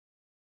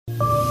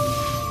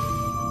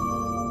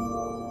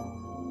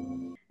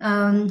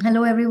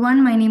Hello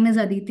everyone, my name is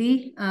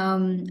Aditi.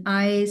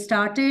 I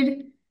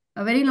started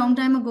a very long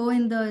time ago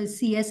in the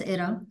CS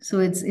era, so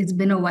it's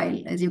been a while,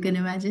 as you can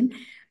imagine.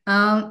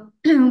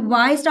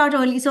 Why start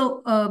early?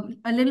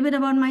 A little bit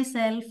about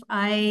myself.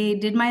 I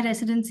did my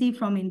residency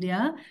from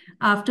India,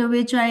 after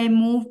which I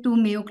moved to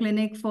Mayo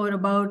Clinic for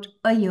about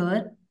a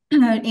year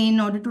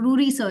in order to do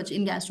research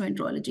in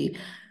gastroenterology.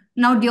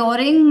 Now,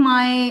 during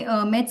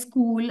my med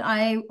school,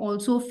 I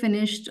also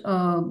finished,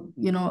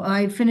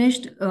 I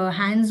finished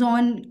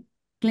hands-on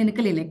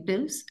clinical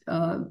electives,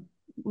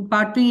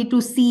 partly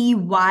to see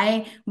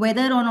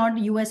whether or not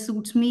US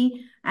suits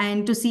me,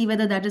 and to see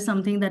whether that is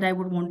something that I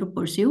would want to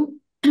pursue.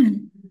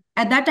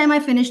 At that time, I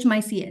finished my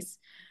CS.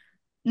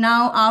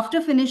 Now, after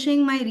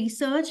finishing my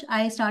research,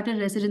 I started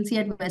residency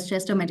at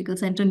Westchester Medical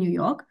Center, New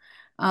York.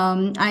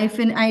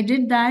 I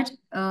did that,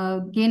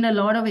 gained a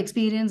lot of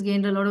experience,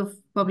 gained a lot of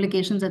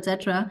publications,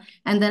 etc.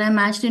 And then I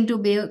matched into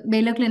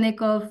Baylor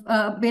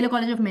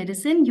College of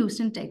Medicine,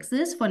 Houston,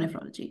 Texas, for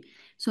nephrology.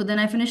 So then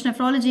I finished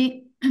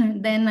nephrology.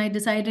 Then I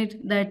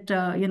decided that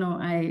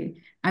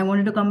I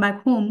wanted to come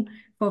back home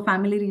for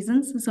family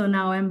reasons. So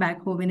now I'm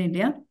back home in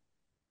India.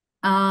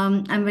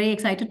 I'm very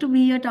excited to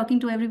be here talking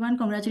to everyone.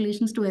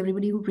 Congratulations to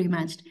everybody who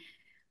pre-matched.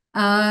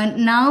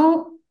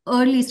 Now,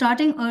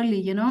 starting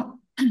early,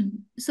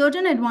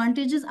 certain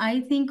advantages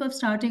I think of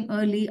starting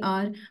early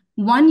are: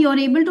 one, you're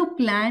able to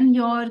plan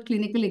your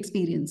clinical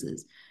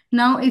experiences.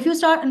 Now, if you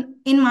start,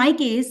 in my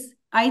case,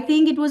 I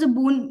think it was a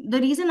boon. The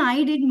reason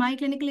I did my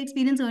clinical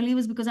experience early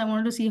was because I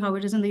wanted to see how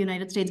it is in the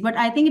United States. But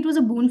I think it was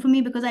a boon for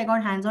me because I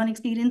got hands-on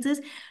experiences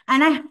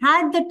and I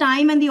had the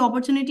time and the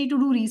opportunity to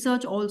do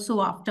research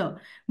also after,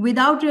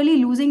 without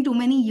really losing too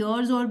many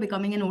years or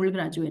becoming an old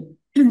graduate.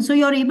 So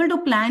you're able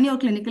to plan your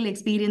clinical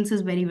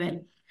experiences very well.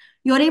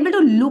 You're able to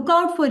look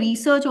out for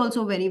research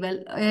also very well.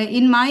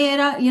 In my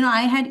era,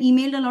 I had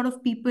emailed a lot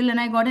of people and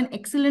I got an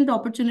excellent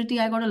opportunity.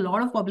 I got a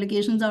lot of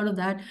publications out of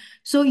that.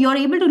 So you're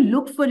able to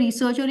look for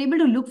research, you're able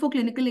to look for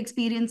clinical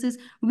experiences.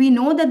 We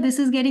know that this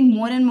is getting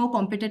more and more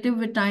competitive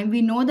with time.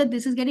 We know that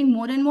this is getting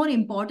more and more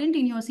important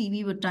in your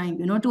CV with time,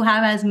 to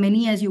have as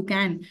many as you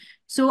can.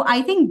 So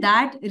I think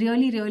that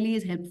really, really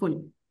is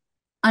helpful.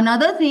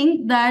 Another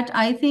thing that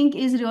I think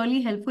is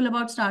really helpful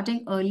about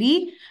starting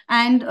early,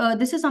 and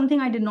this is something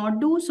I did not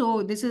do,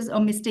 so this is a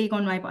mistake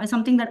on my part,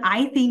 something that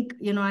I think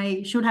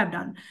I should have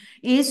done,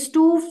 is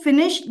to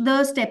finish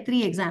the step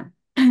 3 exam.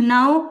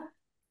 Now,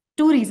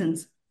 two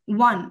reasons.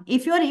 One,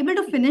 if you are able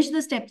to finish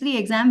the step 3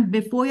 exam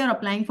before you're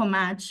applying for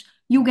match,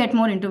 you get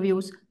more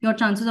interviews, your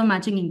chances of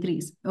matching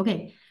increase.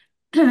 Okay.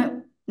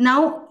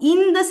 Now,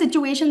 in the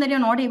situation that you're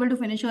not able to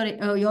finish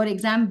your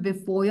exam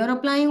before you're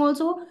applying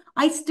also,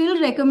 I still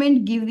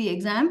recommend give the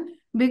exam,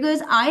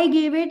 because I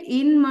gave it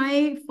in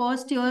my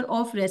first year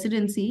of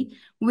residency,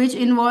 which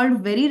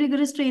involved very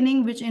rigorous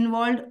training, which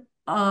involved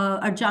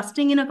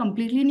adjusting in a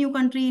completely new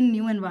country, in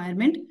new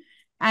environment.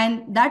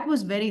 And that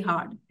was very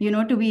hard,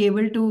 to be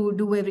able to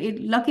do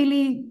it.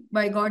 Luckily,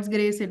 by God's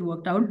grace, it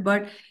worked out.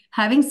 But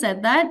having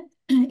said that,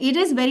 it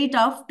is very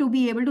tough to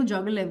be able to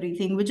juggle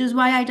everything, which is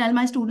why I tell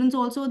my students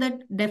also that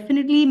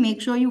definitely make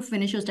sure you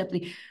finish your step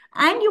 3.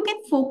 And you can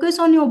focus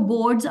on your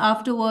boards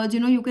afterwards,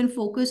 you can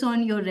focus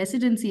on your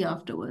residency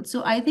afterwards.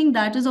 So I think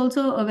that is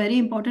also a very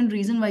important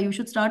reason why you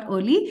should start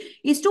early,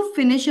 is to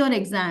finish your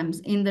exams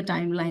in the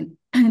timeline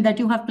that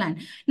you have planned.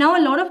 Now,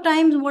 a lot of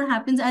times what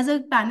happens as a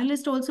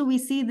panelist also, we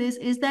see this,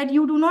 is that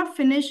you do not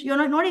finish,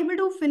 you're not able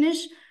to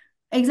finish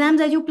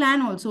exams as you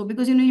plan also,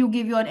 because you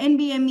give your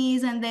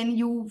NBMEs and then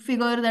you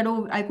figure that,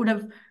 oh, I could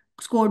have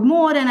scored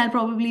more and I'll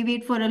probably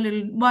wait for a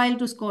little while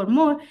to score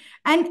more.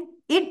 And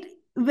it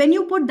when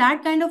you put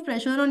that kind of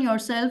pressure on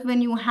yourself,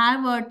 when you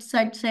have a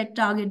set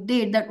target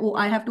date that, oh,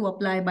 I have to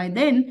apply by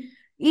then,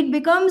 it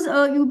becomes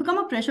you become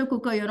a pressure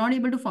cooker. You're not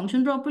able to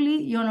function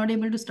properly, you're not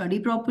able to study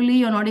properly,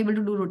 you're not able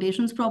to do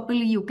rotations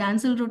properly, you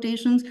cancel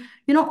rotations.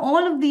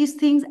 All of these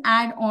things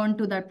add on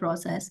to that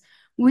process,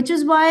 which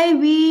is why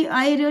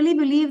I really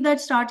believe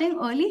that starting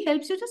early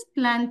helps you just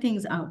plan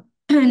things out.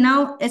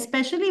 Now,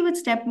 especially with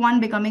step 1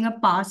 becoming a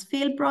pass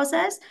fail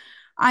process,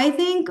 I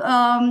think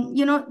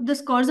the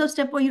scores of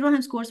step 1, you don't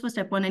have scores for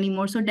step 1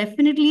 anymore. So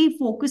definitely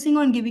focusing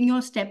on giving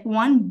your step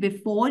 1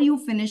 before you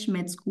finish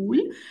med school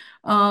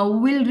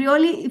will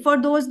really, for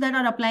those that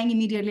are applying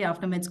immediately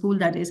after med school,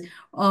 that is,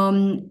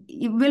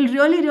 it will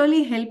really,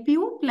 really help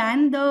you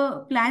plan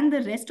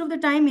the rest of the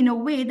time in a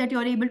way that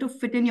you're able to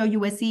fit in your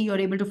USC, you're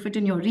able to fit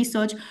in your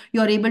research,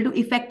 you're able to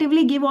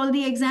effectively give all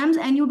the exams,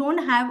 and you don't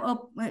have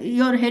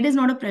your head is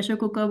not a pressure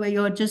cooker where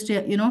you're just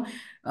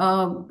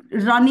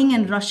running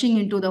and rushing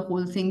into the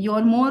whole thing.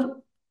 You're more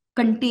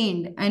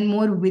contained and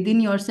more within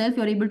yourself.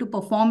 You're able to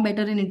perform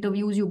better in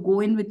interviews. You go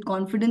in with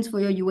confidence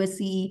for your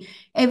USCE.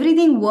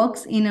 Everything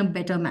works in a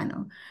better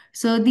manner.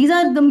 So these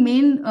are the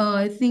main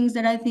things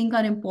that I think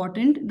are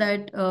important,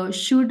 that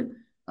should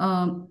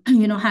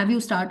have you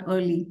start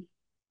early.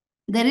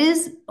 There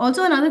is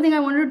also another thing I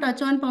wanted to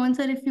touch on, Pawan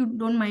sir, if you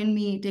don't mind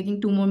me taking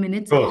 2 more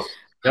minutes. Of course.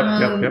 Yep,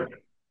 yep, Um, yep.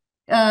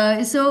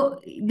 So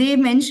they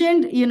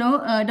mentioned,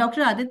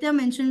 Dr. Aditya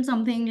mentioned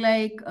something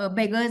like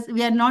beggars,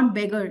 we are not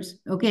beggars,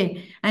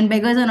 okay? And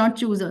beggars are not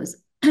choosers.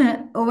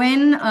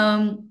 When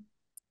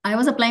I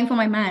was applying for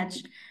my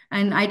match,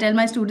 and I tell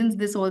my students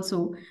this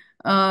also.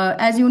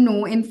 As you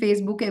know, in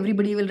Facebook,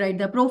 everybody will write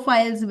their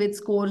profiles with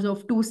scores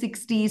of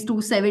 260s,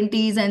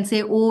 270s, and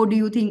say, oh, do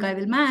you think I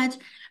will match?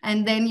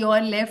 And then you're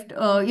left,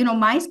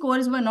 my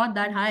scores were not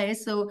that high.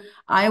 So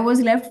I was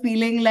left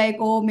feeling like,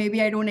 oh,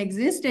 maybe I don't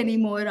exist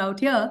anymore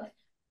out here.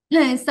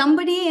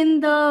 Somebody in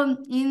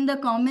the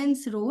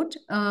comments wrote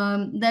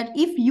that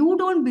if you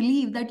don't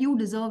believe that you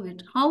deserve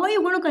it, how are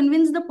you going to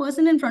convince the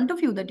person in front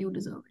of you that you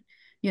deserve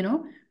it?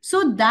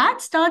 So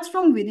that starts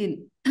from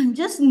within.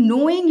 Just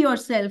knowing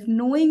yourself,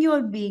 knowing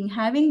your being,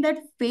 having that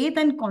faith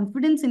and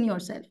confidence in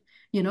yourself,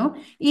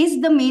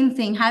 is the main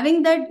thing.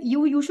 Having that,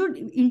 you should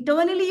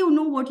internally,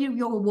 what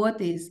your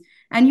worth is,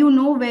 and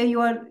where you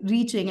are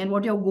reaching and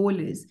what your goal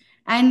is,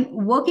 and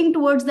working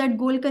towards that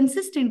goal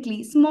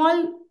consistently.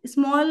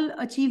 Small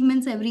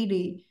achievements every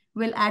day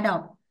will add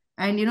up,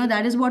 and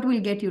that is what will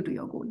get you to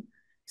your goal.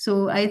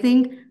 So I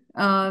think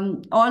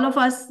all of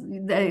us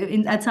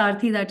at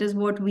Sarthi, that is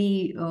what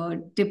we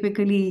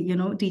typically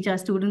teach our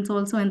students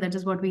also, and that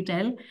is what we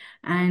tell.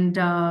 And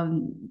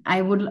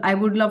I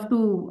would love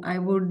to, I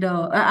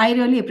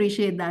really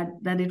appreciate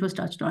that it was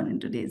touched on in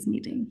today's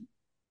meeting.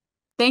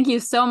 Thank you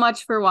so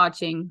much for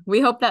watching.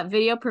 We hope that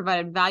video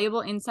provided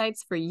valuable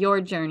insights for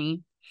your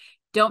journey.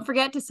 Don't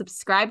forget to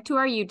subscribe to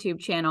our YouTube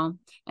channel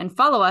and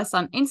follow us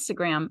on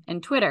Instagram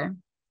and Twitter.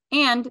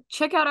 And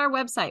check out our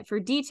website for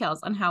details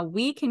on how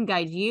we can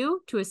guide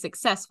you to a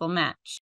successful match.